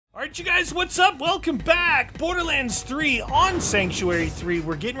Alright, you guys, what's up? Welcome back! Borderlands 3 on Sanctuary 3.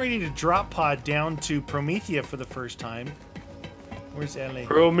 We're getting ready to drop pod down to Promethea for the first time. Where's Ellie?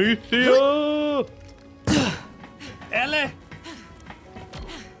 Promethea! Ellie!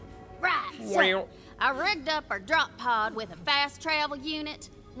 Right, so I rigged up our drop pod with a fast travel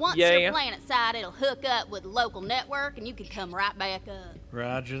unit. Once you're planet side, it'll hook up with the local network and you can come right back up.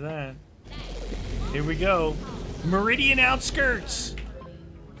 Roger that. Here we go. Meridian outskirts.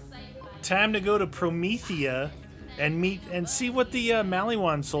 Time to go to Promethea and meet and see what the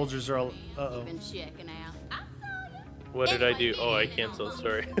Maliwan soldiers are all. Been checking out. What did I do? Oh, I canceled.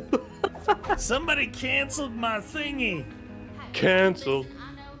 Sorry. Somebody canceled my thingy. Canceled.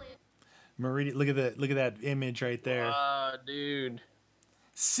 Meridian, look at that image right there. Ah, dude.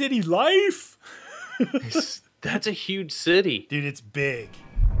 City life. That's a huge city. Dude, it's big.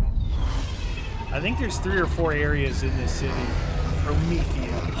 I think there's 3 or 4 areas in this city.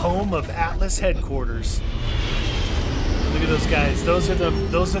 Promethea, home of Atlas headquarters. Look at those guys. Those are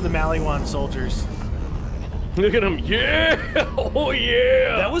the Maliwan soldiers. Look at them. Yeah. Oh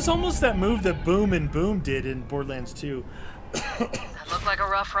yeah. That was almost that move that Boom and Boom did in Borderlands 2. That looked like a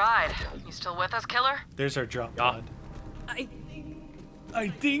rough ride. You still with us, killer? There's our drop pod. I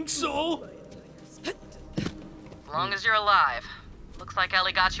think so. As long as you're alive. Looks like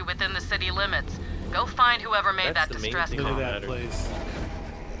Ellie got you within the city limits. Go find whoever made that distress call. Look at that place.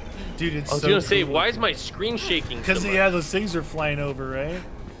 Dude, it's I was so gonna say, cool. why is my screen shaking? Because so yeah, those things are flying over, right?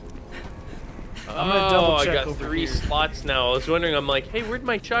 I'm gonna double check I got over 3 here. slots now. I was wondering, I'm like, hey, where'd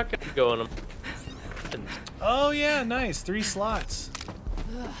my shotgun go? And Oh yeah, nice. 3 slots.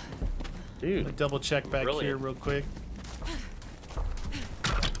 dude, I'll double check back here real quick.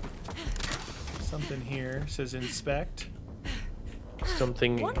 Something here says inspect.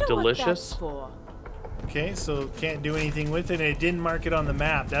 something delicious. Okay, so can't do anything with it, and it didn't mark it on the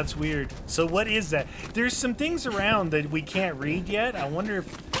map. That's weird. So what is that? There's some things around that we can't read yet. I wonder if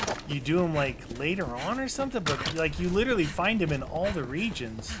you do them like later on or something, but like you literally find them in all the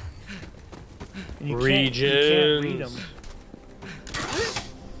regions. And you can't read them.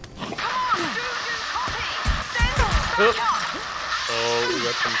 Oh, we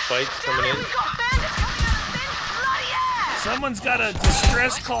got some fights coming in. Someone's got a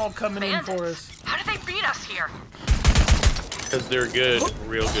distress call coming in for us. How did they beat us here? Because they're good.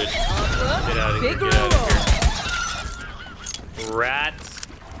 Real good. Get out of here. Get out of here. Rats.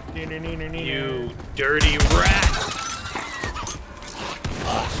 You dirty rats.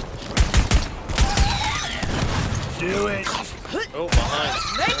 Do it. Oh, behind.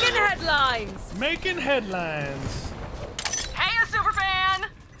 Making headlines. Making headlines. Hey, a superfan!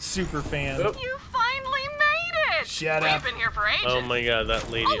 Superfan. Oh. You finally made it! Shut We've up. been here for ages. Oh my god, that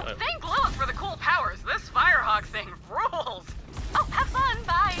lady. Oh, thank Lilith for the cool powers. This Firehawk thing rules. Oh, have fun.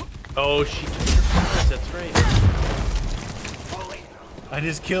 Bye. Oh, she took your powers. That's right. I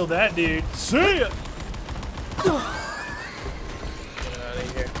just killed that dude. See ya. Get out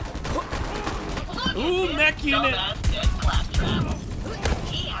of here. Ooh, mech unit.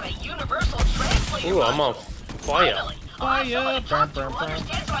 Ooh, I'm on fire. Fire. Burn, burn, burn.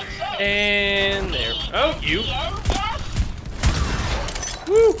 And there. Oh, you.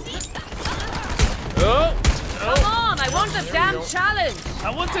 Woo. Oh. Come on, I want a damn challenge. I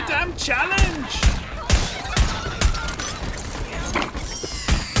want a damn challenge.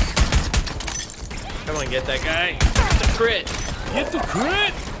 Come on, get that guy. Get the crit. Get the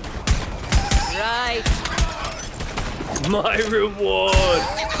crit. Right. My reward.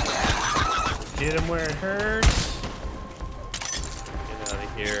 Get him where it hurts. Get out of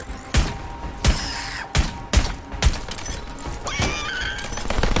here.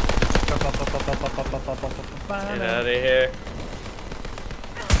 Get out of here.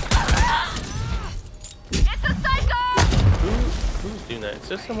 It's a psycho! Who's doing that? Is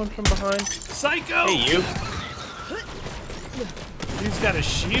there someone from behind? Psycho. Hey, you. He's got a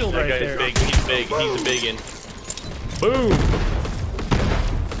shield That right guy's there. big. He's big. He's a biggin. Boom.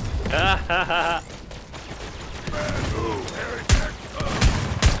 Ha ha ha.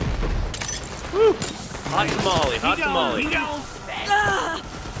 Woo. Hot tamale. Hot tamale.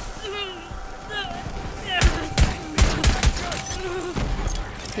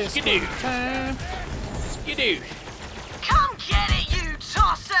 Skidoo. Time. Skidoo. Come get it, you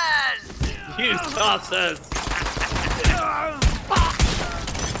tossers! You tossers.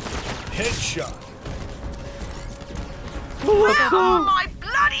 Headshot. Where are my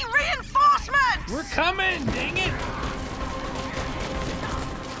bloody reinforcements? We're coming. Dang it.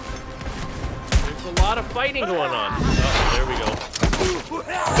 There's a lot of fighting going on. Oh, there we go.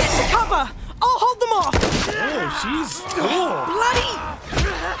 Get to cover. I'll hold them off. Oh, she's cool. Bloody.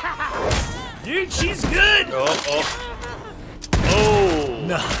 Dude, she's good! Oh!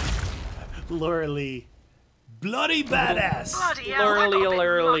 No. Laura Lee. Bloody badass! Bloody hell, I got a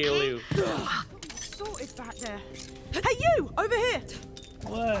bit lucky. Sorted back there. Hey, you! Over here!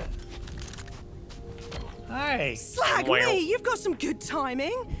 What? Hi. Slag me! You've got some good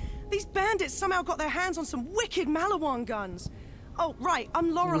timing. These bandits somehow got their hands on some wicked Malawan guns. Oh, right.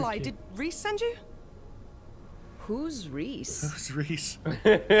 I'm Lorelei. Did Reese send you? Who's Reese? Who's Reese?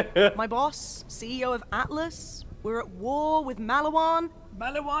 My boss, CEO of Atlas. We're at war with Malawan.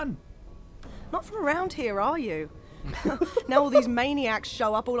 Malawan. Not from around here, are you? Now all these maniacs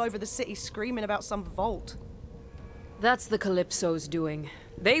show up all over the city screaming about some vault. That's the Calypso's doing.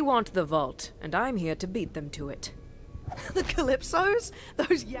 They want the vault, and I'm here to beat them to it. The Calypsos?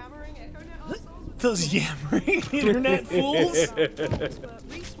 Those yammering EchoNet assholes? Those yammering internet fools? But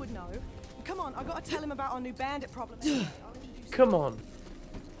Reese would know. Come on, I gotta tell him about our new bandit problem. Come on.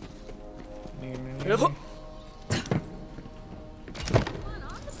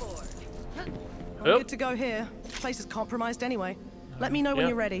 I'm good to go here. Place is compromised anyway. Let me know when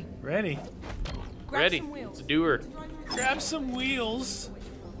you're ready. Ready. Grab Ready. some wheels. Let's do her. Grab some wheels.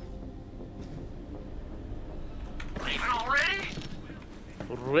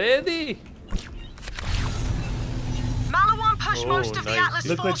 Ready? Malawan pushed most of the nice. Atlas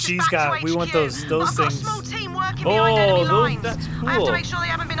Look what forces she's back got. to We want HQ. those I've got a things. small team working behind enemy lines. That's cool. I have to make sure they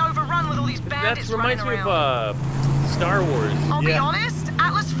haven't been overrun with all these bandits That reminds me running of around. Star Wars. I'll be honest,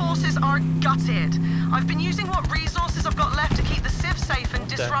 Atlas forces are gutted. I've been using what resources I've got left to keep the Civ safe and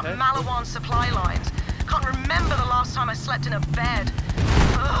disrupt Malawan's supply lines. Can't remember the last time I slept in a bed.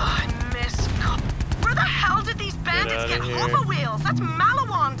 Ugh, I miss... God. Where the hell did these bandits get hover wheels? That's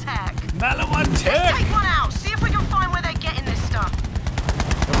Malawan tech. Malawan Let's tech. take one out. See if we can find where they're getting this stuff.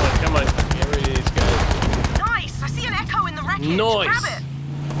 Come on. Get rid of these guys. Nice. I see an echo in the wreckage. Nice. Grab it.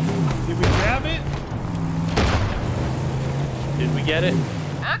 Did we grab it? Did we get it?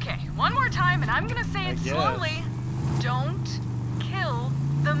 Okay, one more time, and I'm gonna say it slowly. Don't kill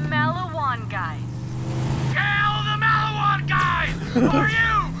the Malawan guys. Kill the Malawan guys! For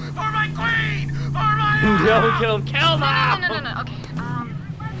you! For my queen! For my... Don't kill him. Kill them! No.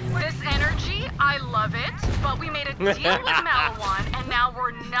 Okay, this energy, I love it, but we made a deal with Malawan, and now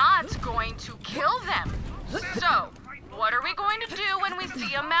we're not going to kill them. So, what are we going to do when we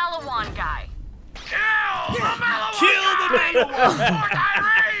see a Malawan guy? Kill the Malawan! Kill the Malawan! For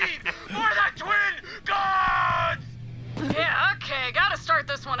Tyrene! For the twin gods! Yeah, okay, gotta start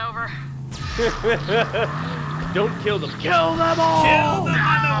this one over. Don't kill them. Kill them all! Kill the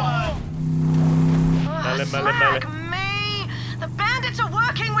Malawan! Slag me! The bandits are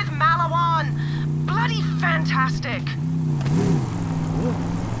working with Malawan! Bloody fantastic!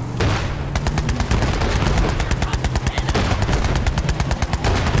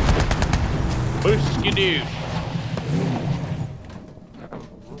 Boosh-skidoo.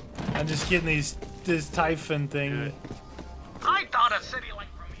 I'm just getting this Typhon thing. I thought a city like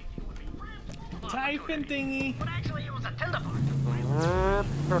Prometheus would be cramped. Typhon thingy. But actually it was a tenderfoot.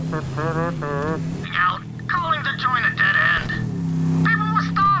 Out, calling to join a dead end. People were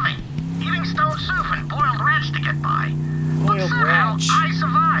starving, eating stone soup and boiled ranch to get by. But Boiled somehow ranch. I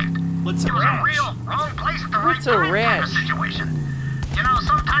survived. What's a It was ranch? a real wrong place at the right What's a time kind of ranch? situation. You know,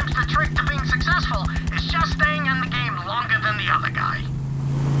 sometimes the trick to being successful is just staying in the game longer than the other guy.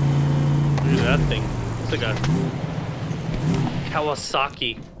 Look at that thing. It's like a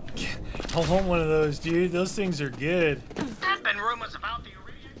Kawasaki. I want one of those, dude. Those things are good. There've been rumors about the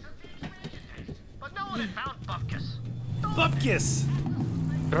Iridian since the Iridian days, but no one had found Bupkis. Bupkis.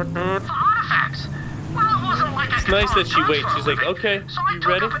 For artifacts. Well, it wasn't like It's nice that she waits. She's like, okay, so I you took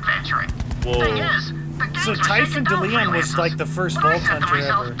ready? up adventuring. Whoa. Thing is, the games So were Typhon shaken down DeLeon was freelancers. like the first But I Vault said to Hunter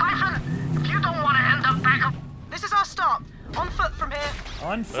myself, ever. Typhon, if you don't want to end up back up... This is our stop. On foot from here.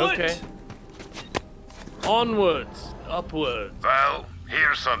 On foot. Okay. Onwards. Upwards. Well,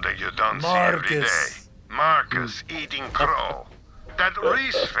 here's something you don't see every day. Marcus. Marcus eating crow. That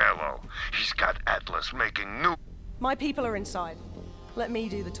Reese fellow. He's got Atlas making new... My people are inside. Let me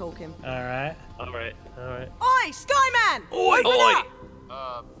do the talking. All right. Alright. Oi, Skyman! Oi! Open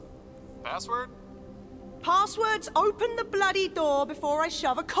up! Password? Passwords, open the bloody door before I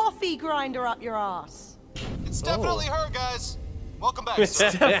shove a coffee grinder up your ass. It's definitely her, guys. Welcome back, sir.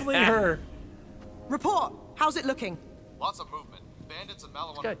 Definitely her. Report. How's it looking? Lots of movement. Bandits and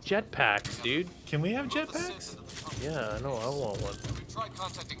Malawan. Got jetpacks, dude. Can we have Move the jetpacks? Sith into the tunnel. Yeah, I know. I want one. We've tried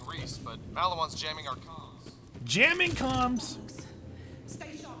contacting Reese, but Malawan's jamming our comms. Jamming comms.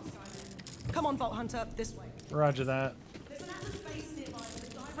 Stay sharp, Skyman. Come on, Vault Hunter, this way. Roger that. There's an Atlas base nearby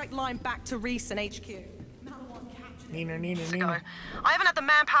with a direct line back to Reese and HQ. Malawan captured it. Neener, neener, Ago. neener. I haven't had the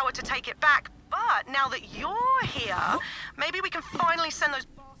manpower to take it back, But now that you're here, maybe we can finally send those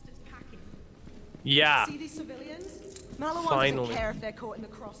bastards packing. Yeah. See these civilians? Malawan Finally. doesn't care if they're caught in the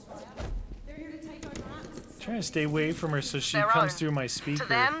crossfire. They're here to take over Atlas. Trying to stay away from her so she Their comes own. through my speaker. To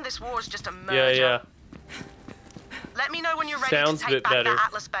them, this war's just a merger. Yeah, yeah. Let me know when you're ready Sounds to a take bit back better. that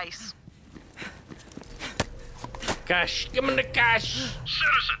Atlas base. Cash, give me the cash.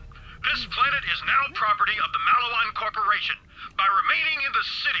 Citizen, this planet is now property of the Malawan Corporation. By remaining in the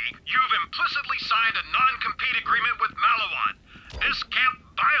city, you've implicitly signed a non-compete agreement with Malawan. This camp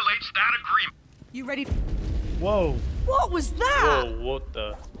violates that agreement. You ready? Whoa. What was that? Whoa, what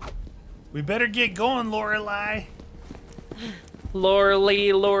the? We better get going, Lorelei.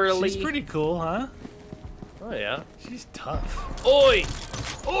 Lorelei. She's pretty cool, huh? Oh, yeah. She's tough. Oi!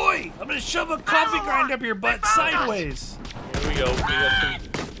 Oi! I'm gonna shove a coffee grind up your butt sideways. Here we go. We got some...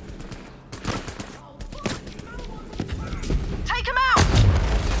 Take him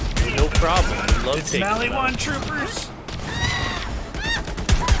out! No problem. We love It's taking them Malawan out. troopers.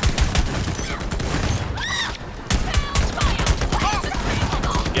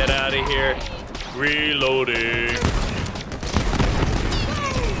 Get out of here. Reloading.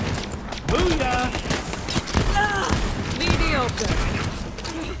 Booyah! Mediocre.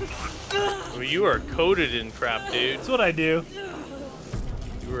 Well, you are coated in crap, dude. That's what I do.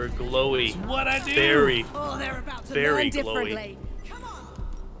 You are glowy. What I do. Very, Oh, they're about to very learn glowy. differently.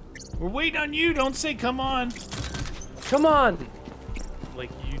 We're waiting on you. Don't say come on. Come on.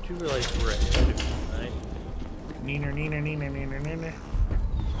 Like, you two are like, we're ahead of you, right? Neener, neener, neener, neener, neener.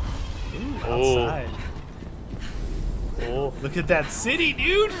 Ooh, Oh. outside. Oh. Look at that city,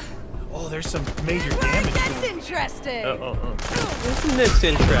 dude. Oh, there's some major damage. That's interesting. Isn't this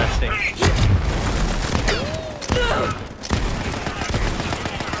interesting?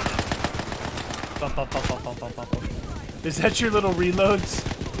 Bump, bump, bump, bump, bump, bump, bump, bump. Is that your little reloads?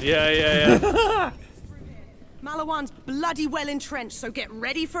 Yeah. Malawan's bloody well entrenched, so get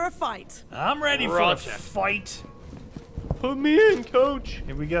ready for a fight. I'm ready for a Roger. fight. Put me in, coach.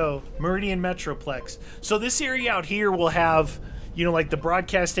 Here we go. Meridian Metroplex. So this area out here will have, you know, like the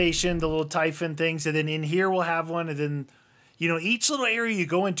broadcast station, the little Typhon things, and then in here we'll have one, and then, you know, each little area you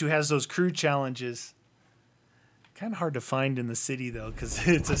go into has those crew challenges. Kind of hard to find in the city, though, because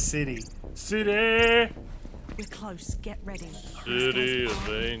it's a city. City! We're close. Get ready. City These of guys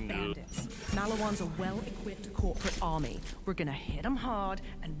aren't Angels. bandits. Malawan's a well-equipped corporate army. We're gonna hit them hard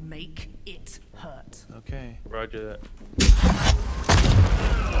and make it hurt. Okay. Roger that.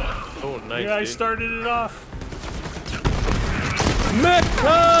 Oh, nice, Yeah, I dude. started it off.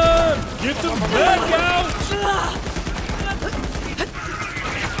 Metcon! Get them back out!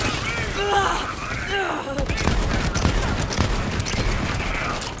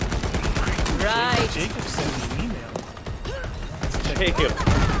 Right. Jacob sent me an email. Jacob.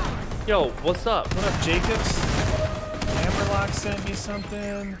 Yo, what's up? What up, Jacobs? Hammerlock sent me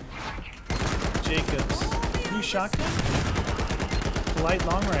something. Jacobs. New shotgun? Light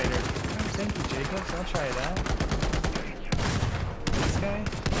long rider. Oh, thank you, Jacobs. I'll try it out. This guy?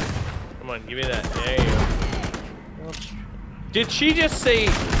 Come on, give me that. There you go. Did she just say...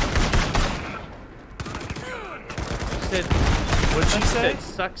 Said, What'd she say? said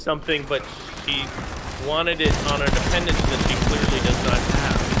suck something, but she wanted it on a dependence that she clearly does not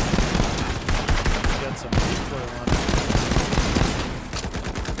have. Got some recoil on it.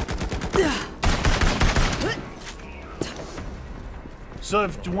 So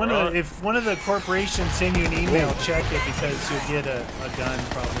if one of the corporations send you an email, check it because you'll get a gun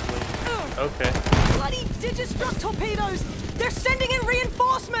probably. Okay. Bloody Digistruct torpedoes! They're sending in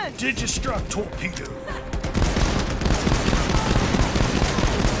reinforcements! Digistruct torpedo.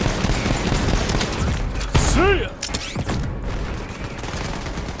 See ya.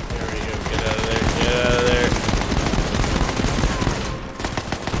 There we go. Get out of there. Get out of there.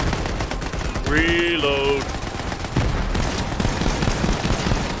 Reload.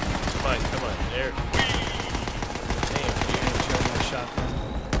 Come on. There. Damn,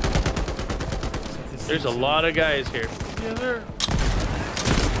 dude. There's a lot of guys here. Yeah, there.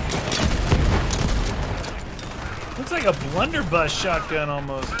 Looks like a blunderbuss shotgun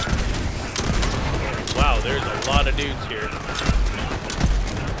almost. Wow, there's a lot of dudes here.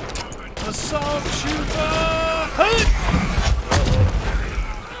 Assault shooter! Hey!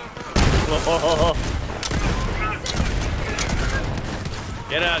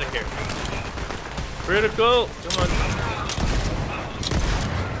 Get out of here. Critical. Come on.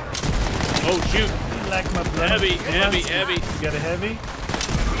 Oh, shoot. You like my blood? Heavy. You got a heavy?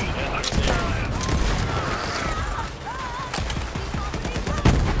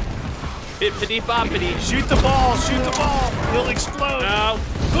 Bippity boppity. Shoot the ball! Shoot the ball! It'll explode! Ow.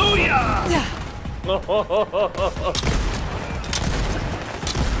 Booyah! Shield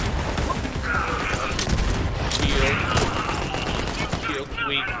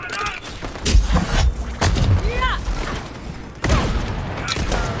weak.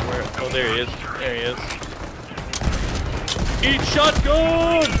 Where? Oh, there he is. There he is. Eat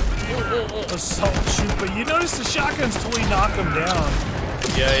shotgun! Assault shoot, but you notice the shotguns totally knock them down.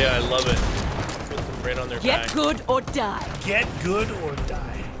 Yeah, I love it. Puts them right on their back. Get good or die. Get good or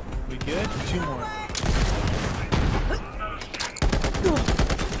die. We good? 2 more.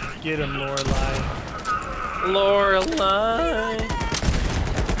 Get him, Lorelai. Lorelai.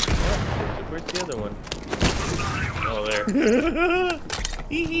 Where's the other one? Oh, there.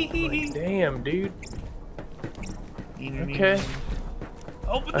 Like, damn, dude. Okay.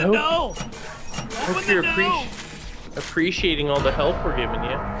 Open the door! Hope you're appreciating all the help we're giving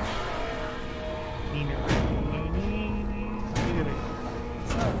you.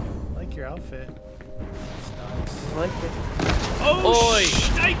 I like your outfit. I like it. Oh, Oi!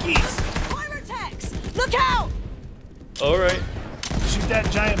 Nikes! Pyrotex! Look out! All right. Shoot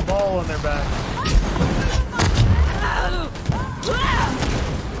that giant ball on their back.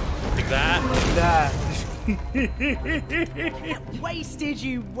 Like that. Like that. Wasted,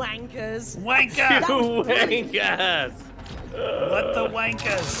 you wankers. Wanker! You wankas! What the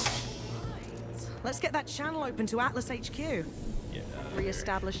wankers? Let's get that channel open to Atlas HQ. Yeah.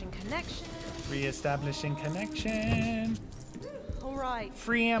 Re-establishing connection. Re-establishing connection. All right.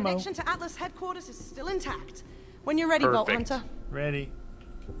 Free ammo. Connection to Atlas headquarters is still intact. When you're ready, Vault Perfect. Hunter. Ready.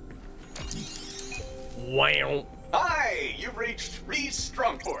 Wow. Hi, you've reached Reese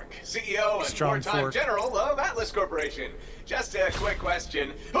Strongfork, CEO and wartime general of Atlas Corporation. Just a quick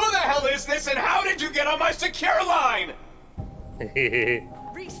question. Who the hell is this and how did you get on my secure line?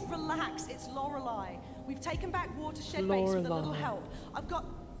 Reese, relax. It's Lorelai. We've taken back Watershed Base with a little help. I've got...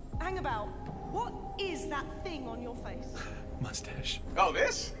 Hang about. What is that thing on your face? Mustache. Oh,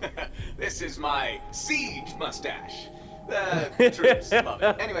 this? This is my siege mustache. The troops love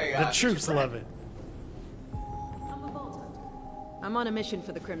it. Anyway, the troops love it. I'm on a mission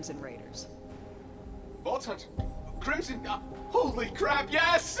for the Crimson Raiders. Vault Hunter? Crimson? Holy crap,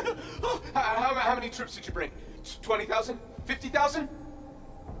 yes! How many troops did you bring? 20,000? 50,000?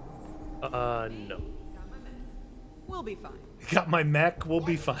 No. We'll be fine. Got my mech, we'll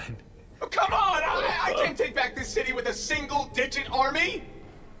be fine. Oh, come on! I can't take back this city with a single-digit army!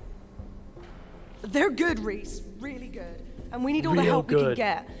 They're good, Reese. Really good. And we need all the help we can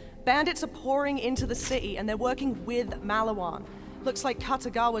get. Bandits are pouring into the city, and they're working with Malawan. Looks like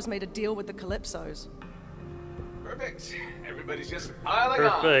Katagawa's made a deal with the Calypsos. Perfect. Everybody's just piling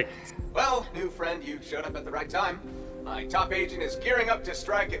on. Perfect. Well, new friend, you showed up at the right time. My top agent is gearing up to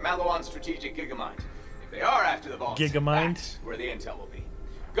strike at Malawan's strategic Gigamind. If they are after the vault, Gigamind? that's where the intel will be.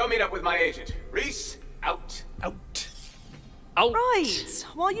 Go meet up with my agent. Reese, out. Out. Out. Right.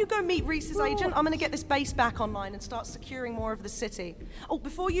 While you go meet Reese's agent, I'm gonna get this base back online and start securing more of the city. Oh,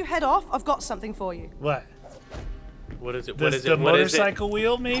 before you head off, I've got something for you. What? What is it? What is it? The motorcycle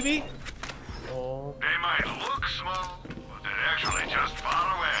wheel, maybe? Oh. They might look small, but they're actually just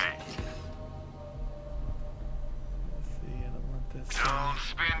far away. Let's see, I don't want this. Don't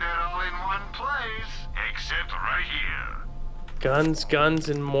spend it all in one place, except right here. Guns, guns,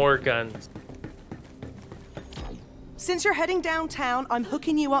 and more guns. Since you're heading downtown, I'm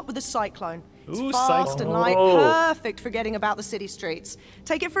hooking you up with a cyclone. It's Ooh, fast cyclone. and light, perfect for getting about the city streets.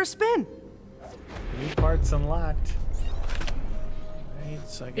 Take it for a spin. New parts unlocked. Right,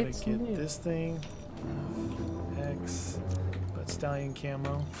 so I gotta get this thing. X. But stallion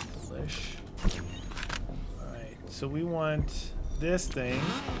camo. Delish. Alright, so we want this thing.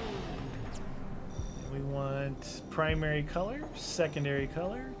 We want primary color, secondary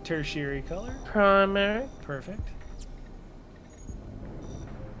color, tertiary color. Primary. Perfect.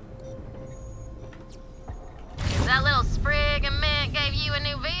 That little sprig of mint gave you a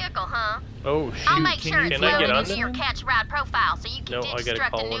new vehicle, huh? Oh shoot! I'll make sure it's Can I get loaded on into your there? catch ride profile so you can No, I gotta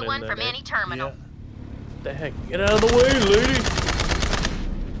deconstruct call a new one one in from then, any terminal. Yeah. What the heck? Get out of the way, lady!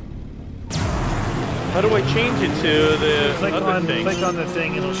 How do I change it to the other thing? Click on the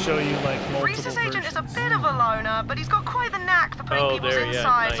thing, it'll show you like multiple Reese's agent is a versions. bit of a loner, but he's got quite the knack for putting people's there, yeah,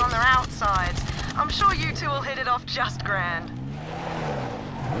 insides nice. on their outsides. I'm sure you two will hit it off just grand.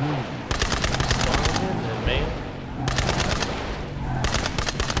 Man.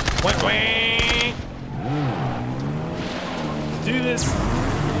 Wah, wah. Let's do this.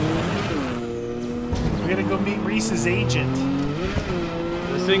 We gotta go meet Reese's agent.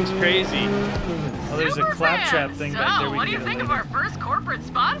 This thing's crazy. Oh, there's a claptrap thing back there. So, what do you think of our first corporate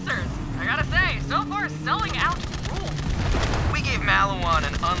sponsors? I gotta say, so far selling out rules. We gave Malawan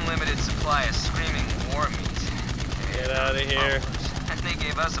an unlimited supply of screaming war meat. Get out of here. And they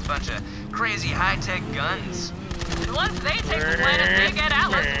gave us a bunch of crazy high-tech guns. And once they take the planet, they get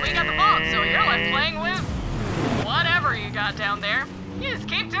Atlas, and we got the vault, so you're left playing with whatever you got down there. You just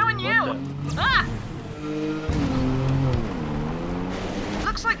keep doing you. Ah!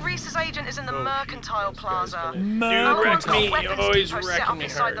 Looks like Reese's agent is in the Mercantile Plaza. You wreck me. You always set wreck up me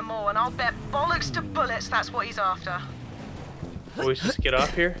inside the hard. mall, and I'll bet bollocks to bullets that's what he's after. Boys, just get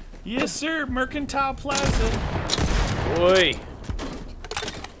off here. Yes, sir. Mercantile Plaza. Boy.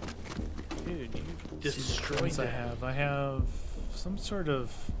 Dude, you destroyed I have some sort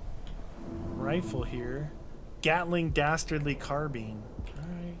of rifle here. Gatling Dastardly Carbine.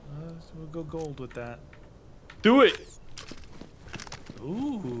 Alright, we'll go gold with that. Do it!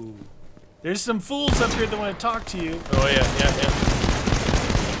 Ooh. There's some fools up here that want to talk to you. Oh, yeah.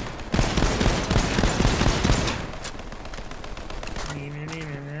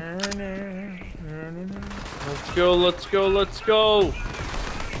 Let's go.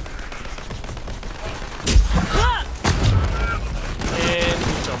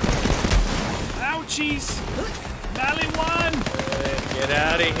 Ouchies! Maliwan! Get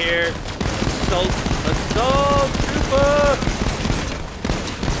out of here. Assault trooper!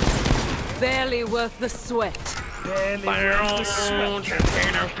 Barely worth the sweat. Barely worth the sweat.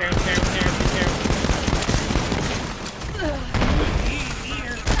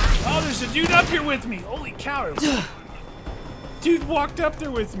 Oh, there's a dude up here with me. Holy cow. Dude walked up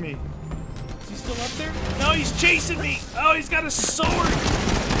there with me. Is he still up there? No, he's chasing me. Oh, he's got a sword.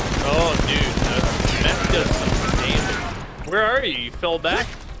 Oh, dude. That does some damage. Where are you? You fell back?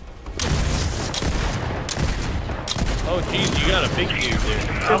 Oh, jeez, you got a big dude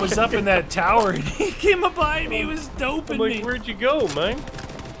there. I was up in that tower and he came up behind me. He was doping like, me. Where'd you go, man?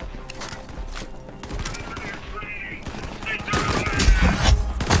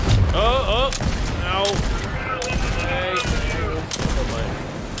 Oh. Ow. Hey.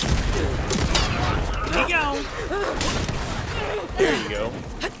 There you go. There you go.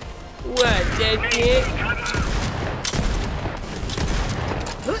 What, that's it?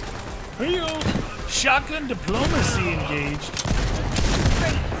 Here you go. Shotgun diplomacy engaged.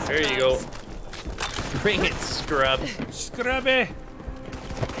 There you go. Bring it, scrub. Scrubby.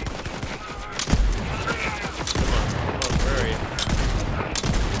 Where are you?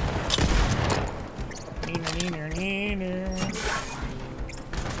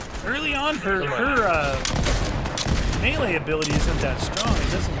 Early on, her melee ability isn't that strong.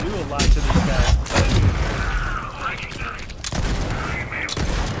 It doesn't do a lot to this guy.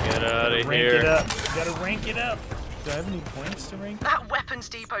 Get out of Rank here. it up. You gotta rank it up. Do I have any points to rank? That weapons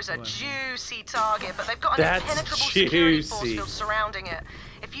depot's a juicy target, but they've got an That's impenetrable security force juicy. field surrounding it.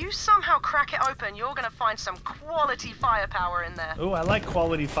 If you somehow crack it open, you're gonna find some quality firepower in there. Oh, I like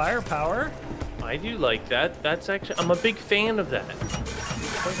quality firepower. I do like that. That's actually, I'm a big fan of that.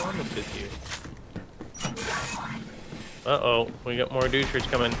 Quite honest with you. Uh-oh, we got more douchers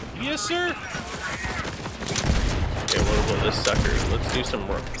coming. Yes, sir. Okay, what about this sucker? Let's do some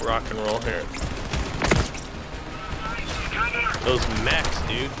rock and roll here. Those mechs,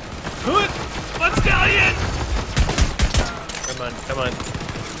 dude. Hood! Let's galleon! Come on.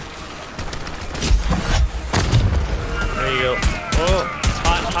 There you go. Oh,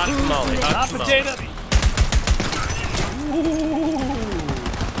 hot tamale. Hot tamale. Potato. Ooh.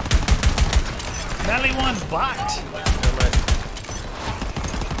 Maliwan bot. Come on.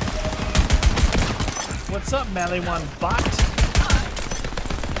 What's up, Maliwan bot?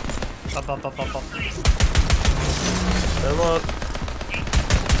 Up. Come on.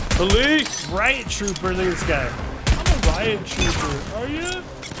 Police! Riot trooper, look at this guy. I'm a riot trooper. Are you?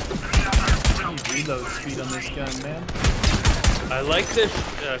 Reload speed on this gun, man. I like the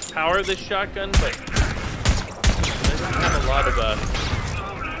power of this shotgun, but it doesn't have a lot of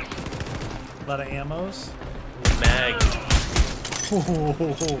ammos. Mag.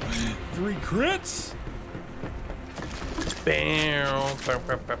 Oh, 3 crits. Bam.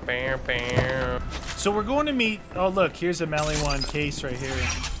 So we're going to meet. Oh, look, here's a Maliwan case right here.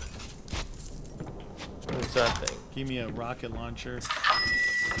 What's that thing? Give me a rocket launcher.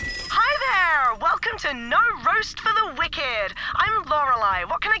 Hi there! Welcome to No Roast for the Wicked. I'm Lorelei.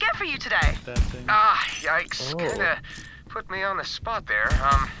 What can I get for you today? That thing. Ah, yikes. Oh. Kinda put me on the spot there.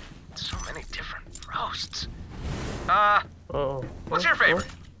 So many different roasts. What's your favorite?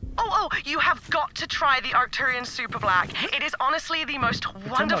 Oh, you have got to try the Arcturian Super Black. It is honestly the most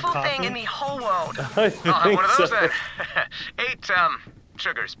wonderful thing in the whole world. I'll have one of those then. 8,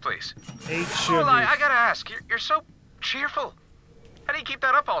 sugars, please. 8 sugars. Lorelei, I gotta ask, you're so cheerful. How do you keep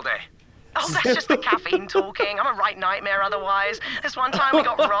that up all day? Oh, that's just the caffeine talking. I'm a right nightmare otherwise. This one time we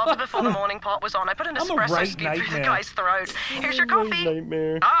got robbed before the morning pot was on. I put an espresso scoop through the guy's throat. Here's your coffee.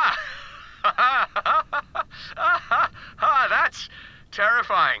 Nightmare. That's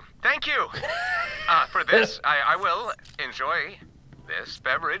terrifying. Thank you. For this, I will enjoy this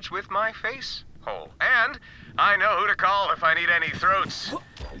beverage with my face hole. And I know who to call if I need any throats.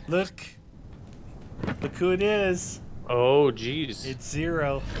 Look who it is. Oh, jeez. It's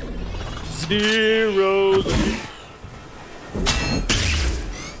Zero. Zero.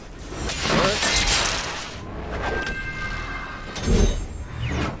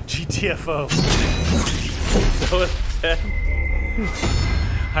 GTFO. So what's that?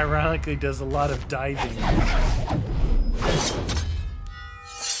 Ironically, does a lot of diving.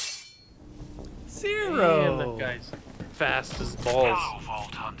 Zero. Damn, that guy's fast as balls. Hello,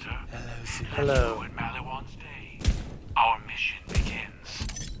 Vault Hunter. Hello. In Malawan's day, our mission begins.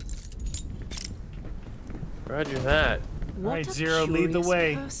 Roger that. All right, Zero, lead the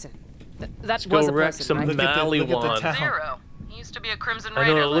way. That Let's was go a wreck person, some right? Look at the town. Zero. He used to be a Crimson I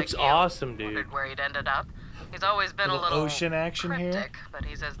Raider. know, it looks like you. awesome, dude. Wondered where he'd ended up. He's always been a little ocean action cryptic, here. but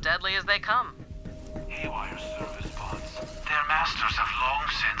he's as deadly as they come. Haywire service pods. Their masters have long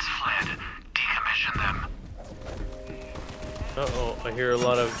since fled. Decommission them. Uh-oh, I hear a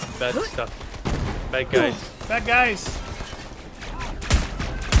lot of bad stuff. Bad guys. Bad guys.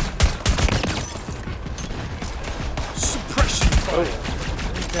 Suppression fire. Oh,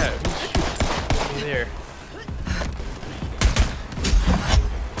 look at that. Who's shooting there?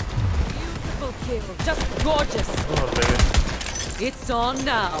 Beautiful kill, just gorgeous. Come on, baby. It's on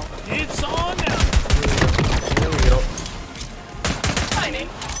now. It's on now. There we go. Timing.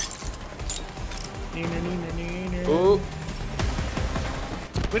 Ooh.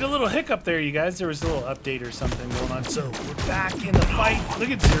 We had a little hiccup there, you guys. There was a little update or something going on. So we're back in the fight. Look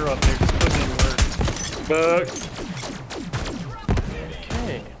at Zero up there just putting in work. Fuck.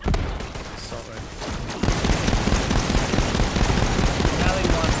 Okay.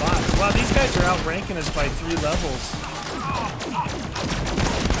 Wow, these guys are outranking us by 3 levels.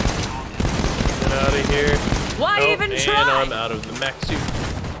 Get out of here. Why even try? And I'm out of the mech suit.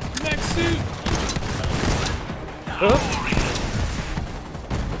 Mech suit. Oh.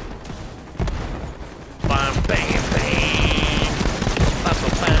 Bam, bam, bam. Bam,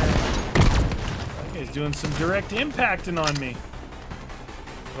 bam, bam. That guy's doing some direct impacting on me.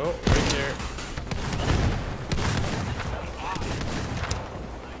 Oh, right there.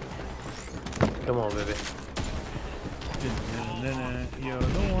 Come on, baby. Yo,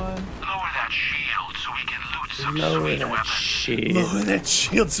 no one. Lower that shield so we can loot some Lower sweet that weapons. shit. Lower that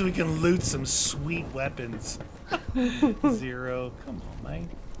shield so we can loot some sweet weapons. Zero. Come on, man.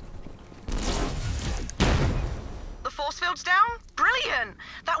 The force field's down? Brilliant!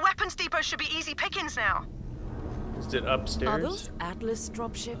 That weapons depot should be easy pickings now. Is it upstairs? Are those Atlas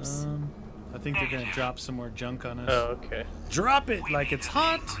dropships? I think they're gonna drop some more junk on us. Oh, okay. Drop it like it's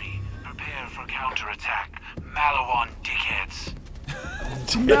hot. Prepare for counterattack. Malawan dickheads.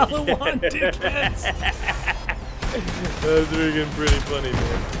 Malawan dickheads. That's freaking pretty funny,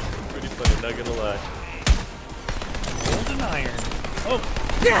 man. Pretty funny, not gonna lie. Golden iron. Oh,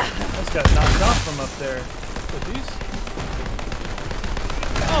 that's got knocked off from up there. What these?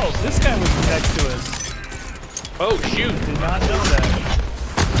 Oh, this guy was next to us. Oh, shoot. Did not know that.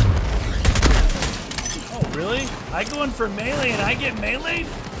 Oh, really? I go in for melee and I get meleeed?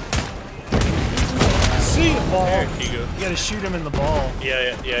 See you, ball. There you go. You gotta shoot him in the ball.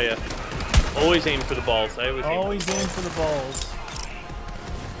 Yeah. Always aim for the balls. I always aim for the balls.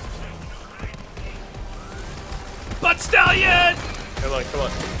 Butt Stallion! Come on.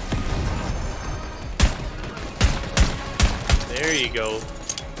 There you go.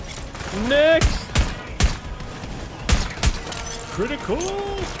 Next! Critical!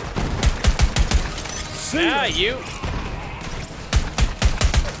 Ah, you!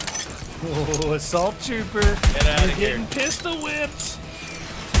 Oh, assault trooper. Get out of here. Getting pistol whipped.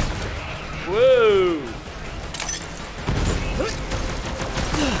 Whoa!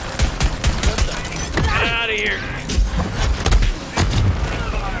 Get out of here.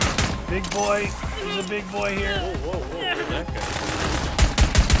 Big boy. There's a big boy here. Whoa. Where'd that guy?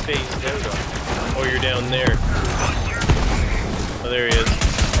 Phased out on. Oh, you're down there. Oh, there he is.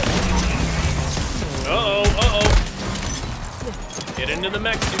 Uh-oh. Get into the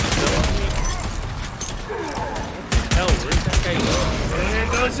mech suit. Hell, where's that guy going? There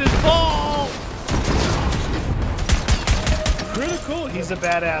goes his ball. Critical. He's a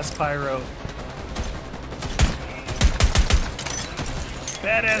badass pyro.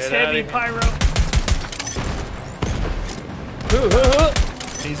 Badass heavy pyro.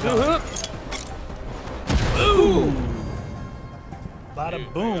 He's gone. Boom!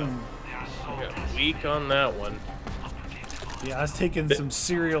 Bada boom. I got weak on that one. Yeah, I was taking some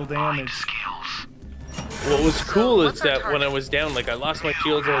serial damage. What was cool is that when I was down, like I lost my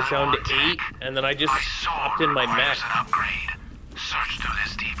shields, I was down to 8, and then I just popped in my mech. Search through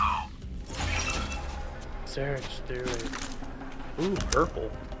this depot. Search through it. Ooh,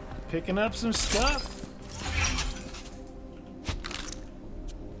 purple. Picking up some stuff.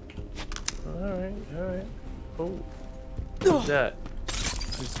 Alright, alright. Oh. What's that?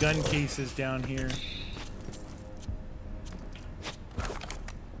 There's gun cases down here.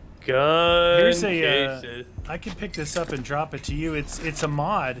 Here's a I can pick this up and drop it to you. It's a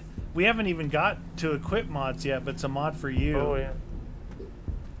mod. We haven't even got to equip mods yet, but it's a mod for you. Oh yeah.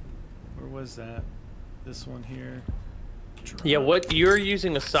 Where was that? This one here. Drop. Yeah, what you're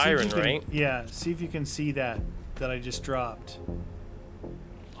using a siren, right? Yeah, see if you can see that I just dropped.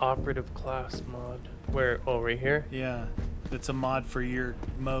 Operative class mod. Where? Oh, right here? Yeah. It's a mod for your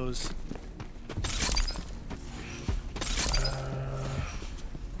Moes.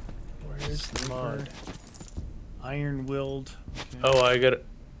 Where's the mod? Iron-willed. Okay. Oh, I got it.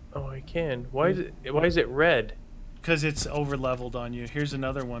 Oh, I can. Why is it red? Because it's over-leveled on you. Here's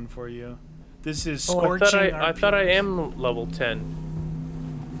another one for you. This is Scorching Scorching I thought I am level 10.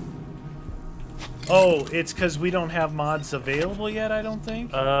 Oh, it's because we don't have mods available yet, I don't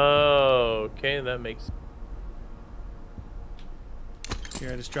think. Oh, okay, that makes...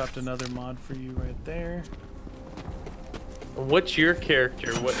 Here, I just dropped another mod for you right there. What's your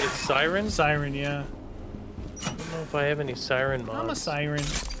character? What is Siren? Siren, yeah. I don't know if I have any Siren mods. I'm a Siren.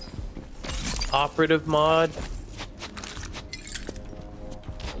 Operative mod.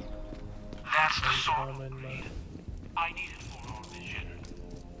 That's the sword. I need it for our mission.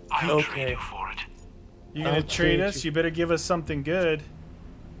 I'll trade you for it. You gonna trade us? You better give us something good.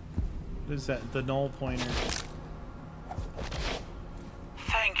 What is that? The null pointer.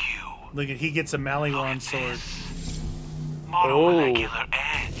 Thank you. Look at, he gets a Maliwan sword. Monomolecular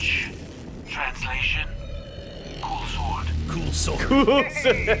edge. Translation: cool sword. Cool sword. Cool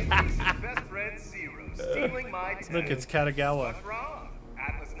sword. Hey, best friend ZER0, stealing my Look, it's Katagawa. What's wrong?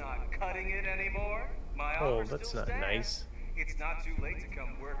 Atlas not cutting it anymore? My Oh, offer that's still not stands. nice. It's not too late to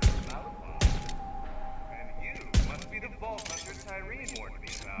come work with Malawan. And you must be the Vault Hunter Tyrene warned me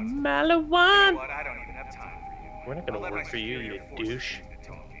about. You know Malawan! what? I don't even have time for you. We're not gonna I'll let work my for you, superior you forces douche. do the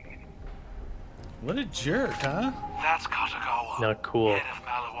talking. What a jerk, huh? That's Katagawa. Not cool. Head of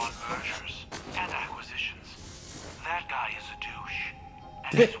Malawan mergers and acquisitions. That guy is a douche.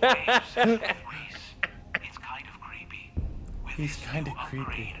 And his way of setting Reese, it's kind of creepy. With He's this kind of new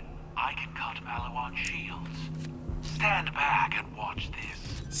creepy. upgrade, I can cut Malawan shields. Stand back and watch this.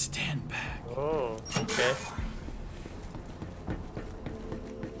 Stand back. Oh, okay.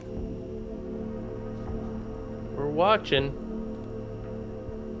 We're watching.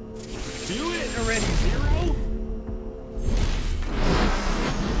 Do it already, ZER0.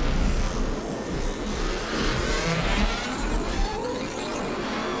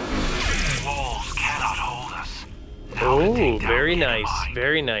 Walls cannot hold us. Oh, very nice.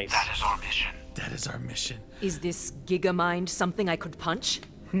 Very nice. That is our mission. That is our mission. Is this Gigamind something I could punch?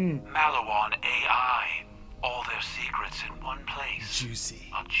 Malawan AI. All their secrets in one place.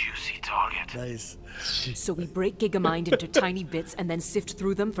 Juicy. A juicy target. Nice. So we break Gigamind into tiny bits and then sift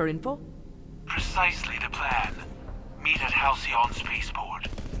through them for info? Precisely the plan. Meet at Halcyon Spaceport.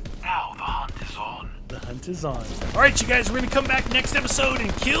 Now the hunt is on. The hunt is on. All right, you guys, we're going to come back next episode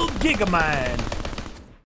and kill Gigamind.